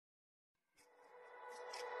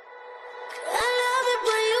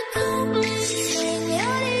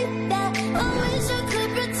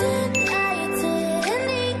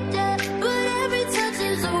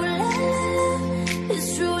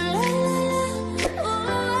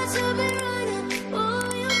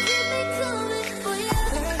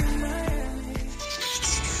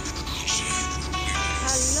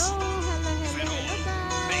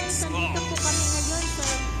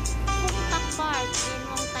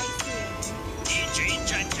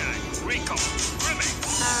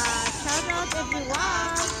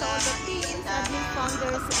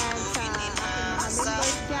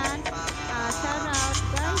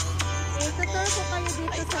Itutur ko kayo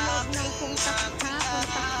dito sa loob ng Fung Park.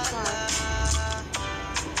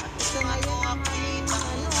 Ito ngayon ang aming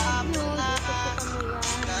view. Dito po kami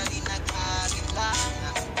yan.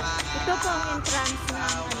 Ito po ang entrance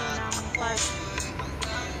ng ng park.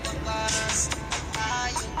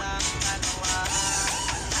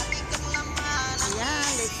 Ayan,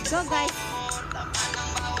 let's go guys.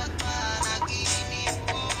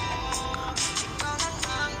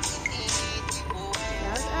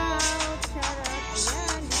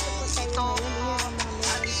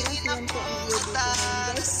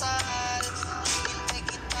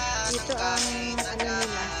 Ito ang nila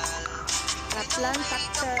plan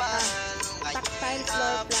tactile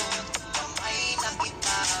floor plan.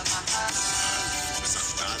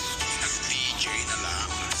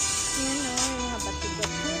 Yan o, mga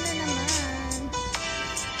bato-bato na naman,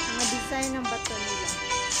 mga design ng bato nila.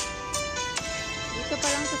 Dito pa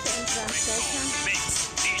lang to sa entrance guys ha.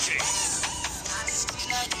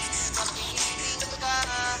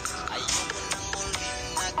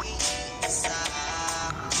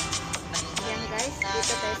 Yan guys,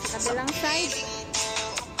 dito tayo sa kabilang side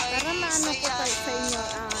para maano ko tayo sa inyo,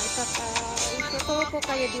 ituturo ko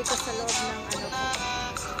kayo dito sa loob ng Fung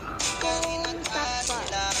Park.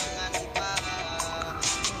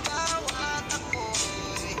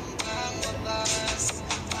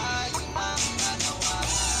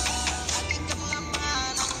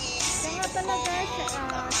 Kaya pala guys,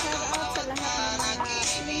 shout out sa lahat ng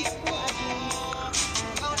mga links po, admins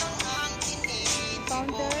and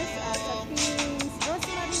founders sa teams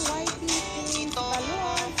Rosemary Whitey, teams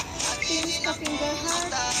Balloon, teams Ka-Finger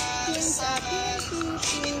Heart, teams TNT,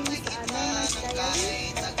 teams Nona's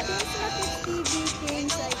Diary, teams Latif TV,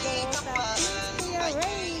 teams Igorota, teams Kuya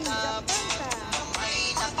Ray, Zapanta,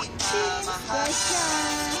 teams Gasha,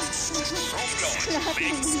 lahat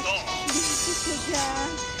ng dito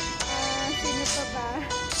dyan. Sino pa ba?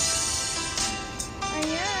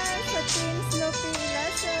 Ayan, sa teams Lopi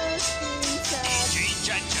Lasos, teams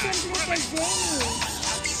Simply kay Jenny.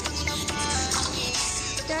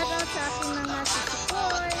 Shout out sa aking mga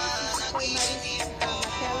sisikoy Maris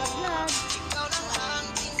Matela Vlog,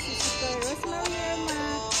 sisikoy Rosemary Irma,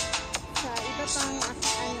 sa iba pang sa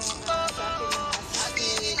aking mga sisikoy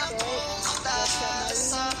Rosa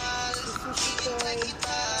Marina, sisikoy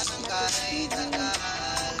Matis TV,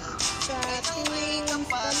 sa teams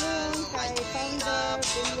Balloon, kay founder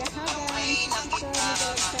Bilyahagan, sisikoy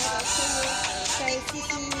Miguel Sarah Solo, kay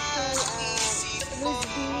sisikoy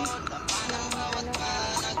Luzbi ng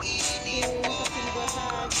yung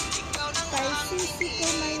kapinggohan, kay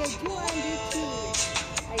sisikoy Maya Juan Dichi,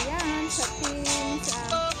 ayan, sa teams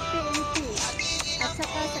TNT, at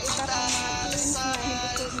saka sa iba pang mga teams na hindi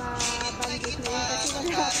ko mabanggit ngayon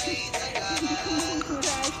kasi wala hindi ko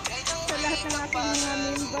mamuras. Sa lahat ng aking mga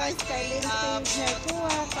members, kay Lintage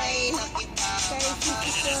Nagua, kay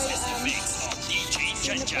sisikoy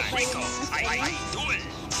sino pa ba yung mga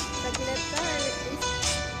saglit tayo,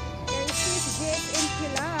 kay sis JSM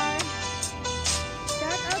Pilar.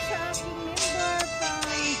 Shout out sa aking member from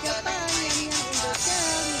Japan, Yamyang Indosel,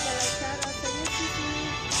 Migalag shout out sa UCC,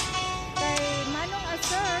 kay Manong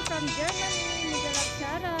Asar from Germany, Migalag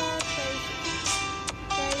shout out, kay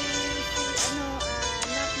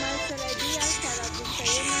Nak Marcel Idea, shout out din sa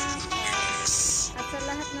iyo na, at sa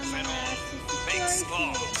lahat ng mga sisikoy,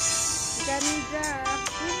 Ganda,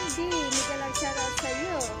 hindi, Migalag shout out sa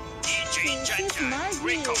iyo, sis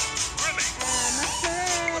Margie, Master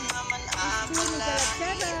Red, Migalag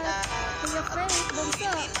shout out, Kuya Faith, Bongso,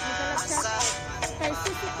 Migalag shout out, kay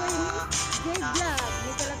sisikoy Miss J Vlog,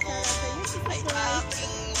 Migalag shout out sa iyo, sisikoy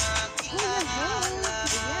Kuya Hall.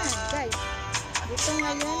 Ayan guys, dito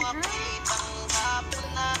ngayon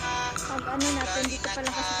natin, dito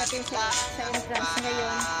pala kasi natin sa entrance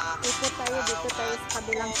ngayon. Ikot tayo, dito tayo sa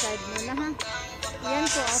kabilang side muna ha. Yan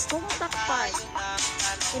po ang Fung Park.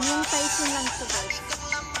 Wongtaisin lang po guys.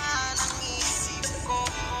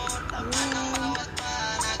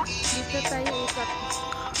 Dito tayo ikot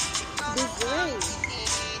this way.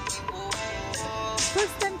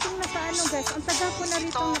 First time kong nakaano guys, ang taga ko na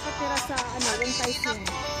rito nakatira sa Wongtaisin.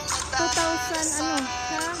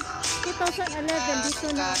 2011 dito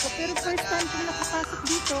na ako, pero first time kong nakapasok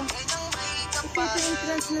dito. Ito yung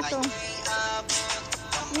entrance na to.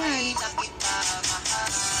 Yan.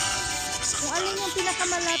 Kung alin yung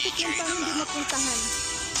pinakamalapit yung pang hindi napuntahan.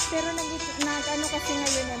 Pero nag-ano kasi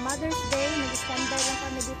ngayon Mother's Day, nag-standby lang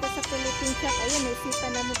kami dito sa Philippine shop. Ayun,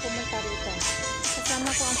 naisipan namin pumunta rito. Kasama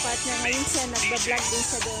ko ang partner ngayon siya, nagba-vlog din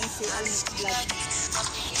siya doon, si Almix Vlog.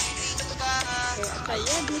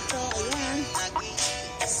 Kaya dito, ayan.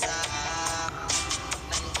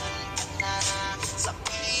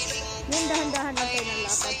 Yan, dahan-dahan lang kayo ng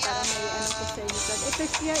lakad para may ano ko sa inyo. Ito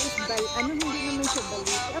siya is hindi naman siya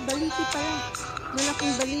baliti. Baliti pala.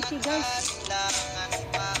 Malaking baliti, guys.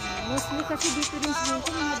 Mostly kasi dito rin sa Hong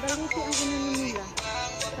Kong, mga baliti ang inano nila.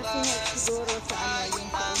 Kasi nga siguro sa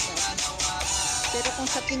yung sa ugat. Pero kung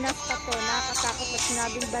sa Pinas pa to, nakakatakot na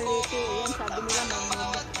sinabing baliti. Ayan, sabi nila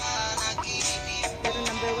mamumot. Pero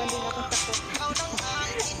number 1 din akong takot.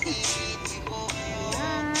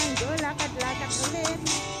 Ayan, go, lakad-lakad ulit.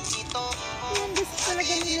 Ayan, gusto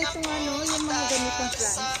talaga nila itong yung mga ganitong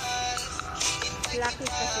plants. Lucky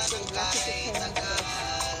kasi ito, lucky to Chinese guys.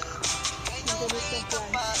 Yung ganitong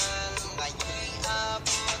plants.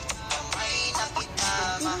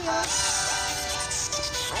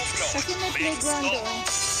 Kasi may playground doon.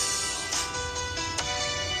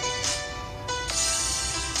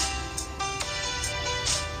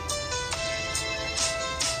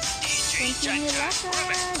 Continue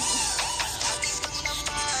lakad.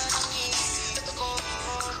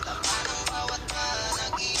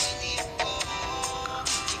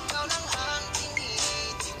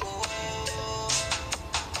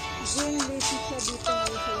 Green leaf siya dito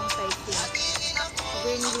ngayon sa Wongtaisin.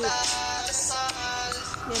 Green leaf.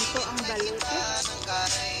 Yan po ang balete.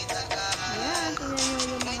 Ayan, tingnan nyo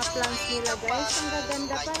yung mga plants nila guys. Ang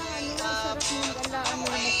gaganda, parang sarap yung galaan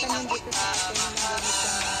nila magtanim dito sa atin ng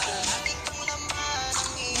ganitong mga plants.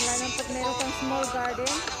 Wala nang pag meron kang small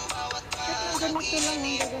garden. At ang ganito lang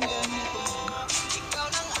ang gagandahan natin.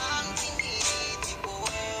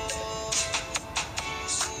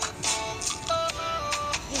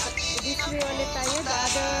 This way ulit tayo, the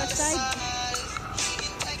other side.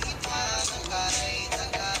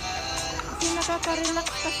 Kasi nakaka-relax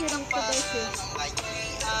kasi rito guys eh.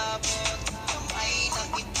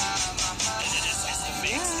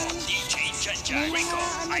 Ayan. May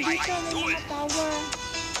mga dito, may mga tower.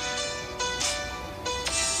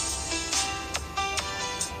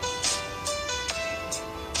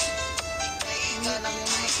 Ayan lang yung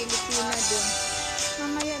mga Pilipina din.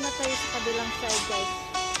 Mamaya na tayo sa kabilang side guys.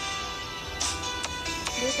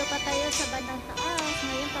 Dito pa tayo sa bandang taas.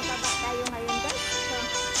 Ngayon, pababa tayo ngayon guys. So,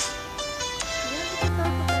 yan, ito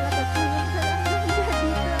talaga. Tulog sa lang dito.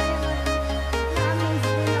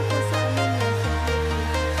 Na-amaze din ako sa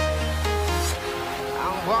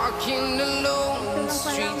I'm walking alone, the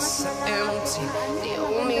streets are empty. The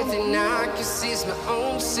only thing I can see is my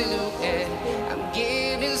own silhouette. I'm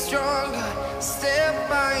getting stronger, step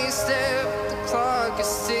by step. The clock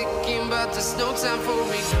is ticking, but there's no time for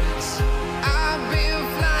regrets. I've been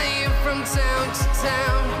flying from town to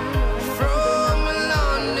town, from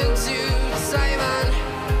London to Taiwan.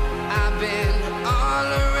 I've been all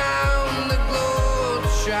around the globe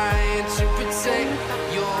trying to protect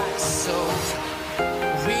your soul.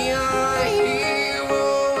 We are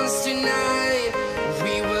heroes tonight.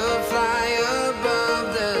 We will fly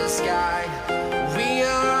above the sky. We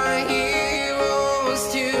are heroes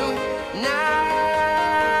tonight.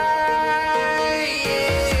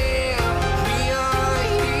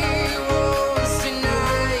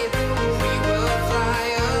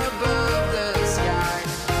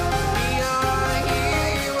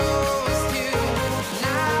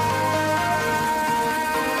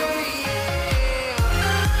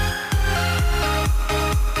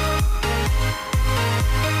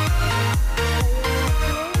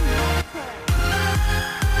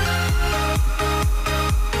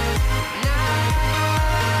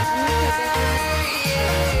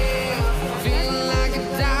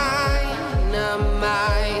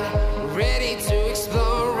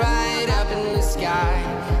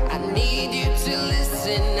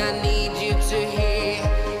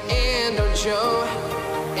 Show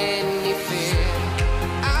any fear.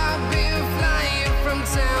 I've been flying from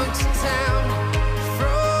town to town,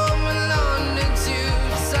 from London to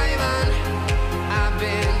Taiwan. I've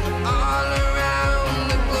been all around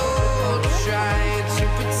the globe trying to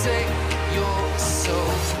protect your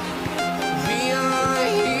soul. We are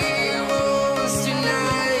heroes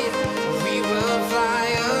tonight. We will fly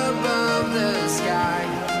above the sky.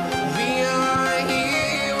 We are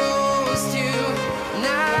heroes.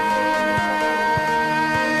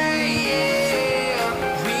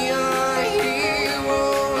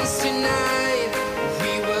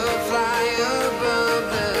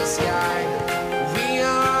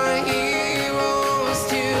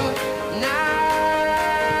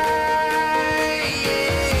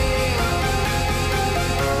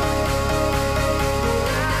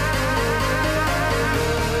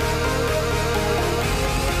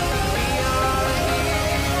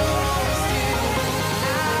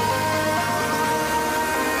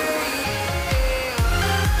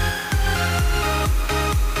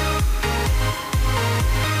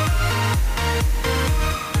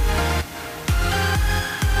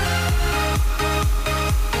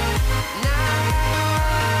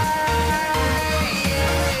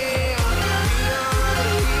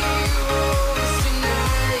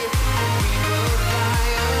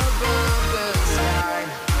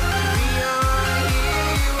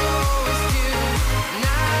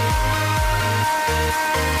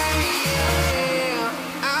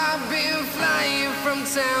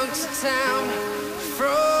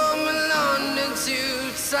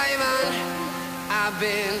 heaven. I've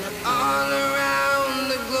been all around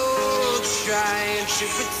the globe trying to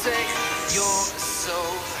protect your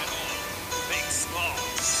soul. Big small.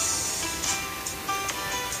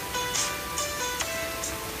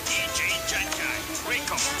 DJ Janjay,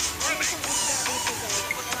 Rico, Remix.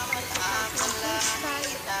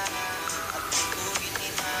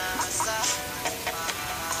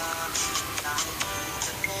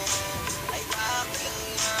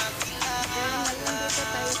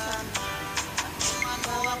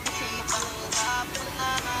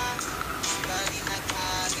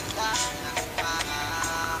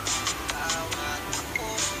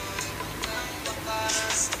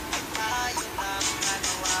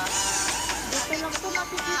 Dito lang po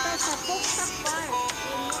makikita sa Fung Park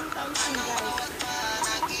in Wongtaisin, guys.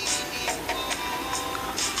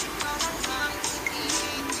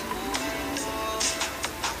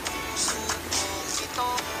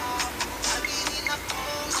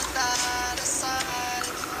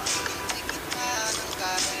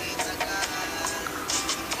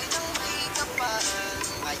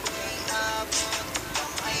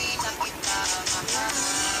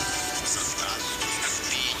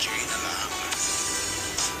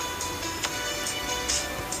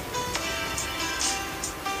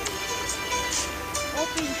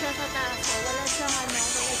 Open siya sa taas. Wala siyang wala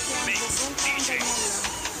siyang bubong. Ang ganyan lang.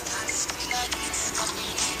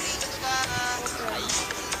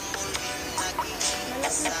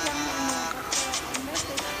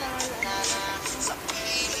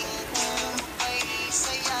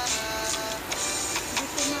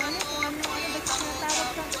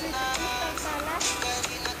 Malapit siyang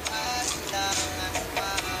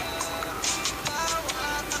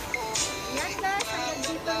yan guys, hanggang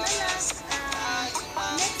dito na lang.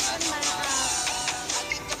 Next on my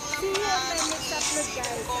see you on my next upload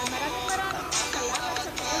guys. Maraming salamat sa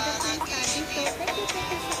pag-order.